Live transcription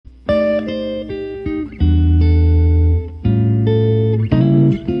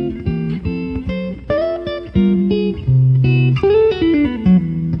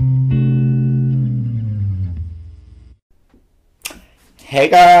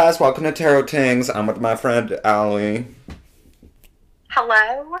guys, welcome to Tarot Tings. I'm with my friend Allie.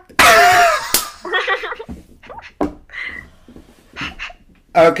 Hello?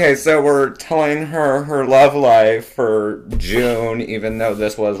 Okay, so we're telling her her love life for June, even though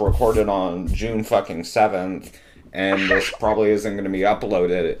this was recorded on June fucking 7th, and this probably isn't going to be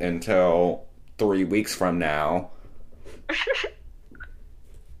uploaded until 3 weeks from now.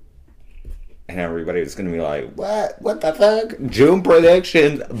 And everybody's going to be like, what? What the fuck? June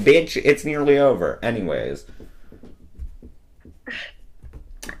predictions? Bitch, it's nearly over. Anyways.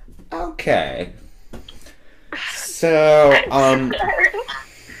 Okay. So, I'm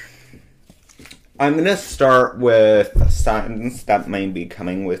going to start with signs that may be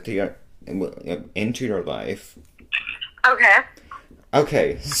coming with you into your life. Okay.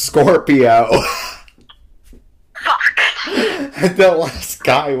 Okay, Scorpio. Fuck. The last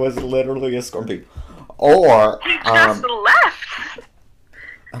guy was literally a Scorpio. Or, He just left.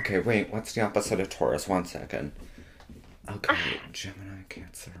 okay, wait, what's the opposite of Taurus? 1 second. Okay, Gemini,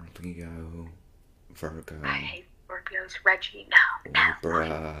 Cancer, Leo, Virgo, I hate Scorpios. Reggie, no.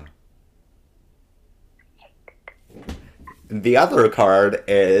 Libra. The other card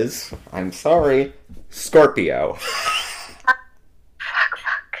is, I'm sorry, Scorpio. Fuck.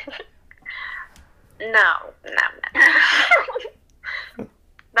 No.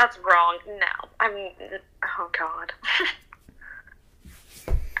 That's wrong. No. Oh god.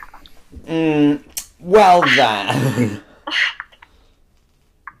 Well then.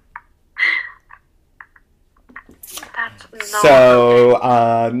 That's not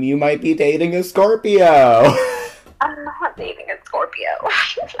So, you might be dating a Scorpio. I'm not dating a Scorpio.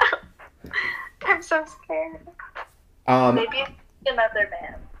 I'm so scared. Maybe another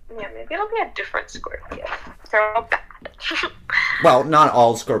man. Yeah, maybe it'll be a different Scorpio. They're all bad. Well, not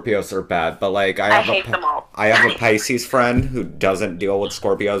all Scorpios are bad, but like I hate them all. I have a Pisces friend who doesn't deal with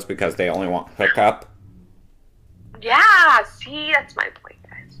Scorpios because they only want hookup. Yeah, see, that's my point,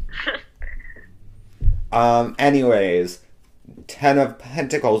 guys. Anyways, Ten of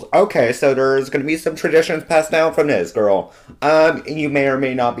Pentacles. Okay, so there's gonna be some traditions passed down from this girl. You may or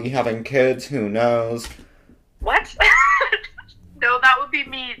may not be having kids, who knows? What? No, that would be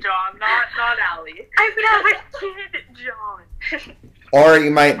me, John, not Allie. I would have a kid, John. Or you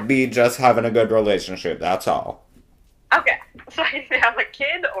might be just having a good relationship, that's all. Okay, so I either have a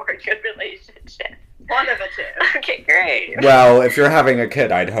kid or a good relationship. One of the two. Okay, great. Well, if you're having a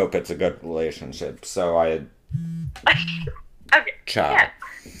kid, I'd hope it's a good relationship, so I'd Okay, chat.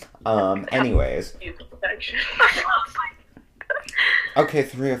 Anyways. Use protection. Okay,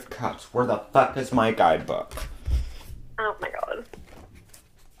 Three of Cups. Where the fuck is my guidebook? Oh my god.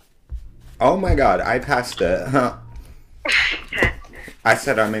 Oh my god, I passed it. Huh. Okay. I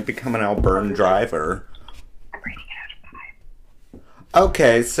said I may become an Albertan driver. I'm rating it out of 5.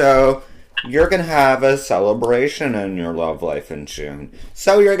 Okay, so you're gonna have a celebration in your love life in June.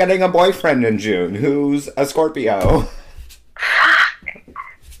 So you're getting a boyfriend in June who's a Scorpio.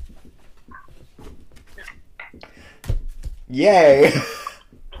 Yay!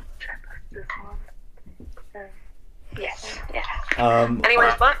 Yes, yeah.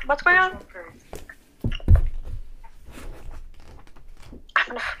 Anyways, What's going on?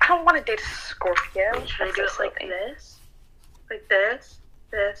 I don't want to date a Scorpio. Should I do it like this? Like this,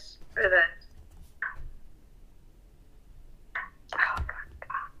 or this? Oh, God.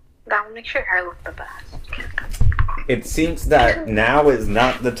 That will make your hair look the best. it seems that now is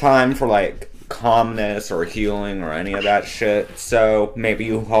not the time for like calmness or healing or any of that shit. So maybe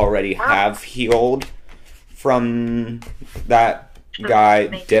you already have healed from that guy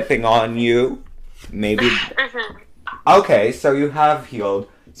dipping on you. Maybe. Okay, so you have healed.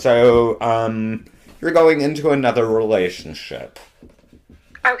 So, you're going into another relationship.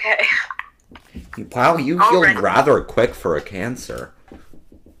 Okay. Wow, you healed Already. rather quick for a Cancer.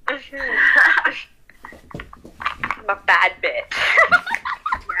 I'm a bad bitch.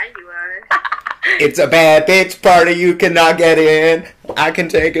 Yeah, you are. It's a bad bitch party you cannot get in. I can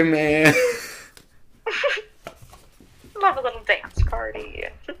take him in. Love a little dance party.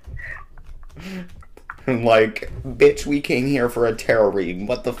 Like, bitch, we came here for a tarot reading.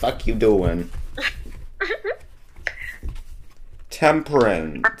 What the fuck you doing?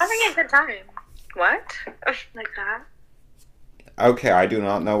 Temperance. I'm having a good time. What? Like that? Okay, I do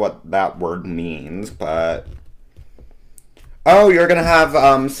not know what that word means, but... Oh, you're gonna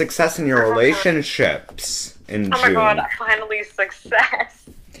have, success in your relationships in Oh June. my god, finally success.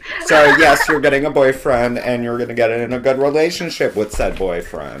 So, yes, you're getting a boyfriend, and you're gonna get in a good relationship with said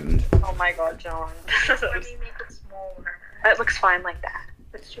boyfriend. Oh my god, John. What do you make it smaller? It looks fine like that.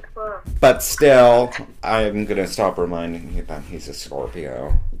 It's too close. But still, I'm gonna stop reminding you that he's a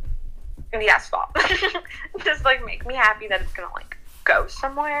Scorpio. Yeah, stop. Just, like, make me happy that it's gonna, like, go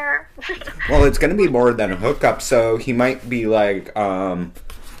somewhere. Well, it's gonna be more than a hookup, so he might be, like, a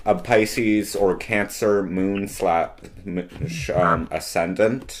Pisces or Cancer moon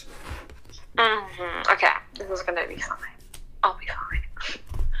ascendant. Okay, this is gonna be fine. I'll be fine.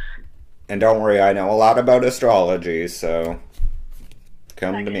 And don't worry, I know a lot about astrology, so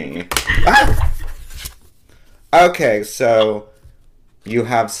come to me. Ah! Okay, so you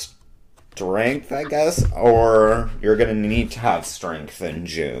have strength, I guess, or you're gonna need to have strength in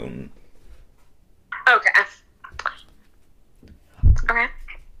June. Okay. Okay.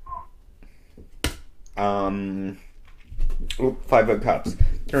 Five of Cups.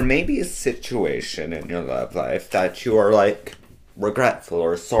 There may be a situation in your love life that you are, like, regretful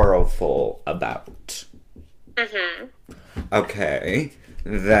or sorrowful about. Okay.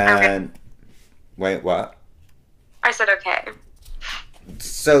 Then... Okay. Wait, what? I said okay.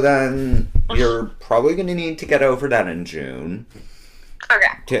 So then, you're probably gonna need to get over that in June.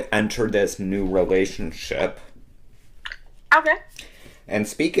 Okay. To enter this new relationship. Okay. And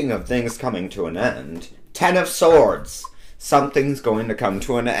speaking of things coming to an end, 10 of Swords. Something's going to come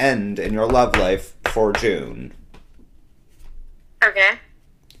to an end in your love life for June. Okay.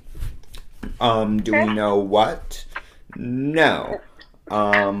 Do we know what? No.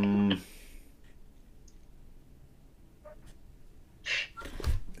 I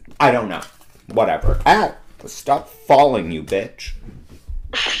don't know. Whatever. Ah! Stop falling, you bitch.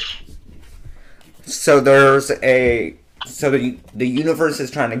 So there's a... So the universe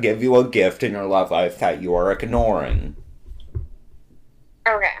is trying to give you a gift in your love life that you are ignoring.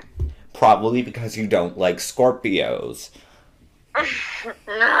 Okay. Probably because you don't like Scorpios. I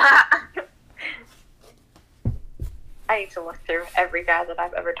need to look through every guy that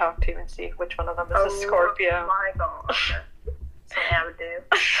I've ever talked to and see which one of them is a Scorpio. Oh my gosh. I would do.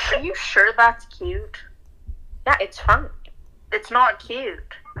 Are you sure that's cute? Yeah, it's fun. It's not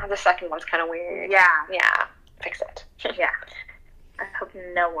cute. The second one's kind of weird. Yeah. Yeah. Fix it. Yeah. I hope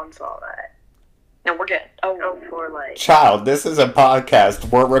no one saw that. No, we're good. Oh, for like... Child, this is a podcast.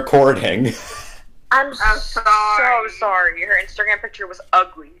 We're recording. I'm sorry. So sorry. Her Instagram picture was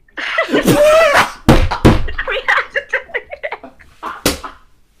ugly. We had to delete it.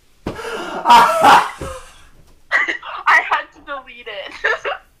 I had to delete it.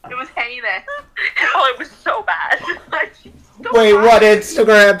 It was heinous. Oh, it was so bad. Wait, what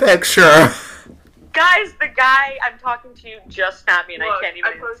Instagram picture? Guys, the guy I'm talking to just snapped me and Look, I can't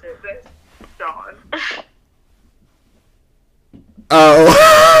even I posted this. Dawn.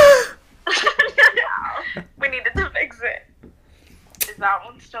 Oh. We needed to fix it. Is that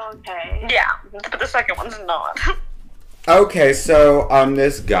one still okay? Yeah, but the second one's not. Okay, so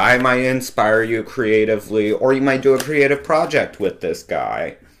this guy might inspire you creatively, or you might do a creative project with this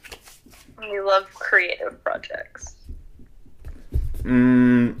guy. We love creative projects.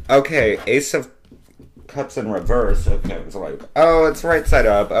 Okay, Ace of Cups in reverse. Okay, it's like, oh, it's right side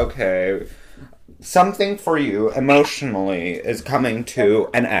up. Okay. Something for you emotionally is coming to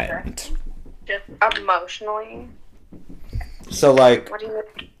an end. Just emotionally? So, like... What do you mean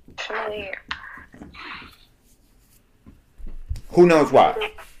emotionally? Who knows what?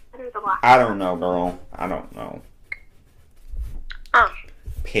 I don't know, girl. I don't know. Oh.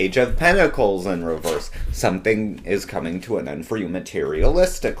 Page of Pentacles in reverse. Something is coming to an end for you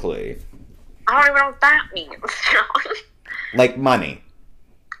materialistically. I don't even know what that means. Like money.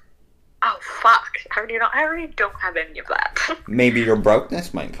 Oh, fuck. I already don't have any of that. Maybe your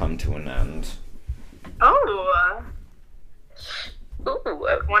brokenness might come to an end. Oh. Ooh.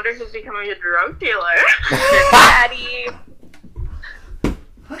 I wonder who's becoming a drug dealer. Daddy.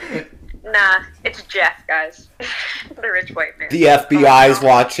 Nah, it's Jeff, guys. The rich white man. The FBI's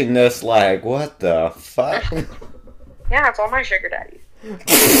watching this like, what the fuck? Yeah, it's all my sugar daddies.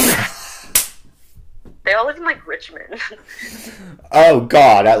 They all live in, like, Richmond. Oh,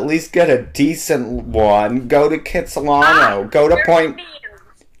 God, at least get a decent one. Go to Kitsilano. Go to Point...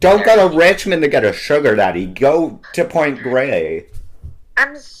 Don't go to Richmond to get a sugar daddy. Go to Point Grey.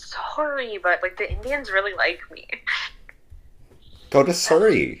 I'm sorry, but, like, the Indians really like me. Go to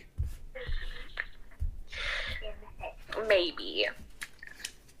Surrey. Maybe.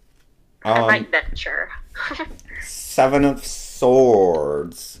 I might venture. Seven of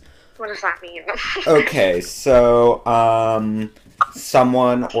Swords. What does that mean? Okay, so,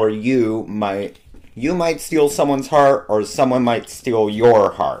 someone or you might steal someone's heart, or someone might steal your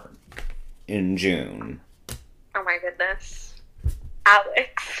heart in June. Oh my goodness.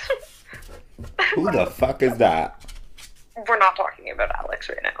 Alex. Who the fuck is that? We're not talking about Alex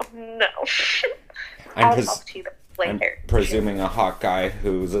right now. No. I'm talk to you later. I'm presuming a hot guy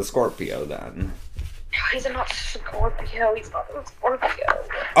who's a Scorpio then. He's not Scorpio. He's not a Scorpio.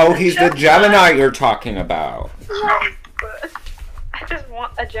 Oh, he's the Gemini you're talking about. Yes. I just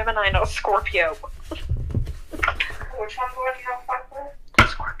want a Gemini, not a Scorpio. Which one would you fuck with?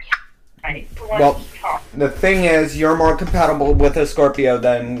 Scorpio. Right. Well, the thing is, you're more compatible with a Scorpio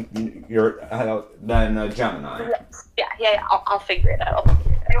than than a Gemini. Yeah. I'll figure it out.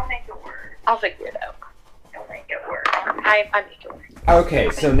 You'll make it work. I'll figure it out. You'll make it work. I make it work. Okay,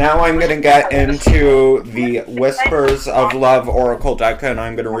 so now I'm gonna get into the Whispers of Love Oracle deck, and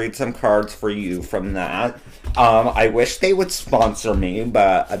I'm gonna read some cards for you from that. I wish they would sponsor me,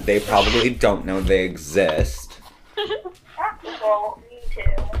 but they probably don't know they exist. Well, me too.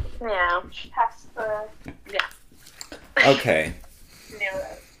 Yeah. Pass the... Yeah. Okay.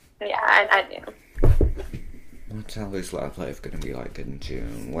 Yeah, I do. What's Allie's love life gonna be like in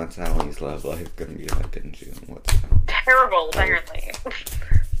June? What's Allie's love life gonna be like in June? What's terrible, apparently.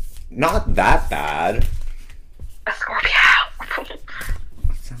 Not that bad. A Scorpio.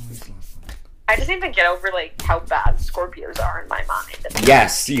 What's Allie's love life? I just need to get over, like, how bad Scorpios are in my mind.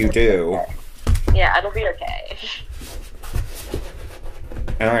 Yes, you do. Yeah, it'll be okay.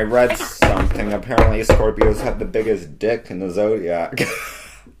 And I read something. Apparently, Scorpios have the biggest dick in the zodiac.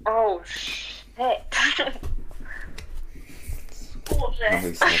 Oh, shit.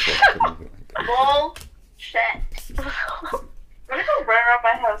 Bullshit. Bullshit. I'm gonna go run around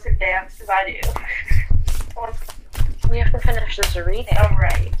my house and dance, because I do. We have to finish this reading. I'm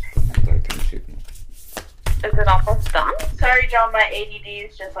right. Is it almost done? Sorry, John, my ADD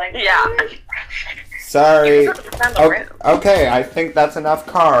is just like... Yeah. Sorry. Okay, okay, I think that's enough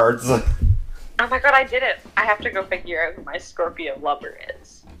cards. Oh my god, I did it. I have to go figure out who my Scorpio lover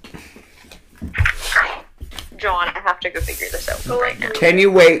is. John, I have to go figure this out right now. Can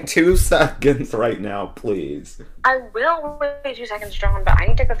you wait 2 seconds right now, please? I will wait 2 seconds, John, but I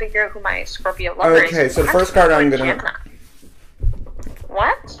need to go figure out who my Scorpio lover is. Okay, so the first card I'm gonna...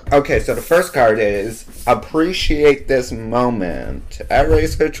 What? Okay, so the first card is appreciate this moment. Every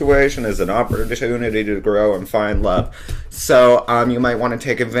situation is an opportunity to grow and find love. So, you might want to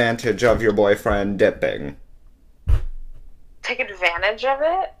take advantage of your boyfriend dipping. Take advantage of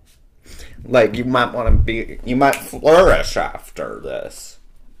it? Like, you might flourish after this.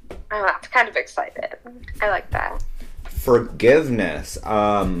 Oh, that's kind of excited. I like that. Forgiveness.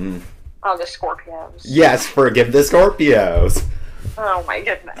 Oh, the Scorpios. Yes, forgive the Scorpios. Oh my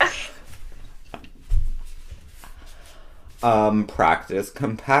goodness. Practice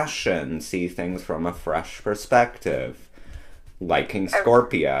compassion. See things from a fresh perspective. Liking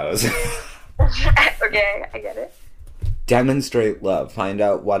Scorpios. Okay, I get it. Demonstrate love. Find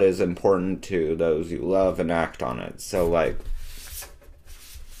out what is important to those you love and act on it. So, like...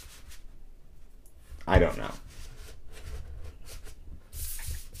 I don't know.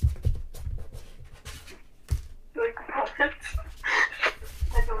 Like, what?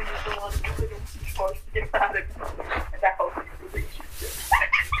 I don't even want to go against the dramatic and I hope it's relationship.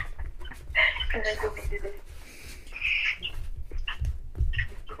 And I deleted it.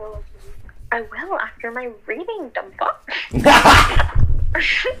 I will after my reading, Dumpa.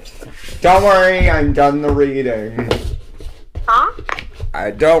 Don't worry, I'm done the reading. Huh?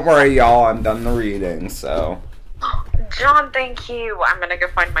 Don't worry, y'all, I'm done the reading, so... John, thank you. I'm gonna go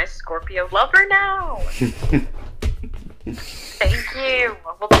find my Scorpio lover now. Thank you.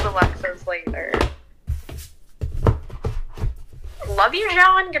 We'll do Alexa's later. Love you,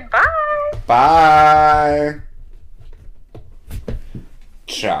 John. Goodbye. Bye.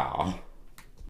 Ciao.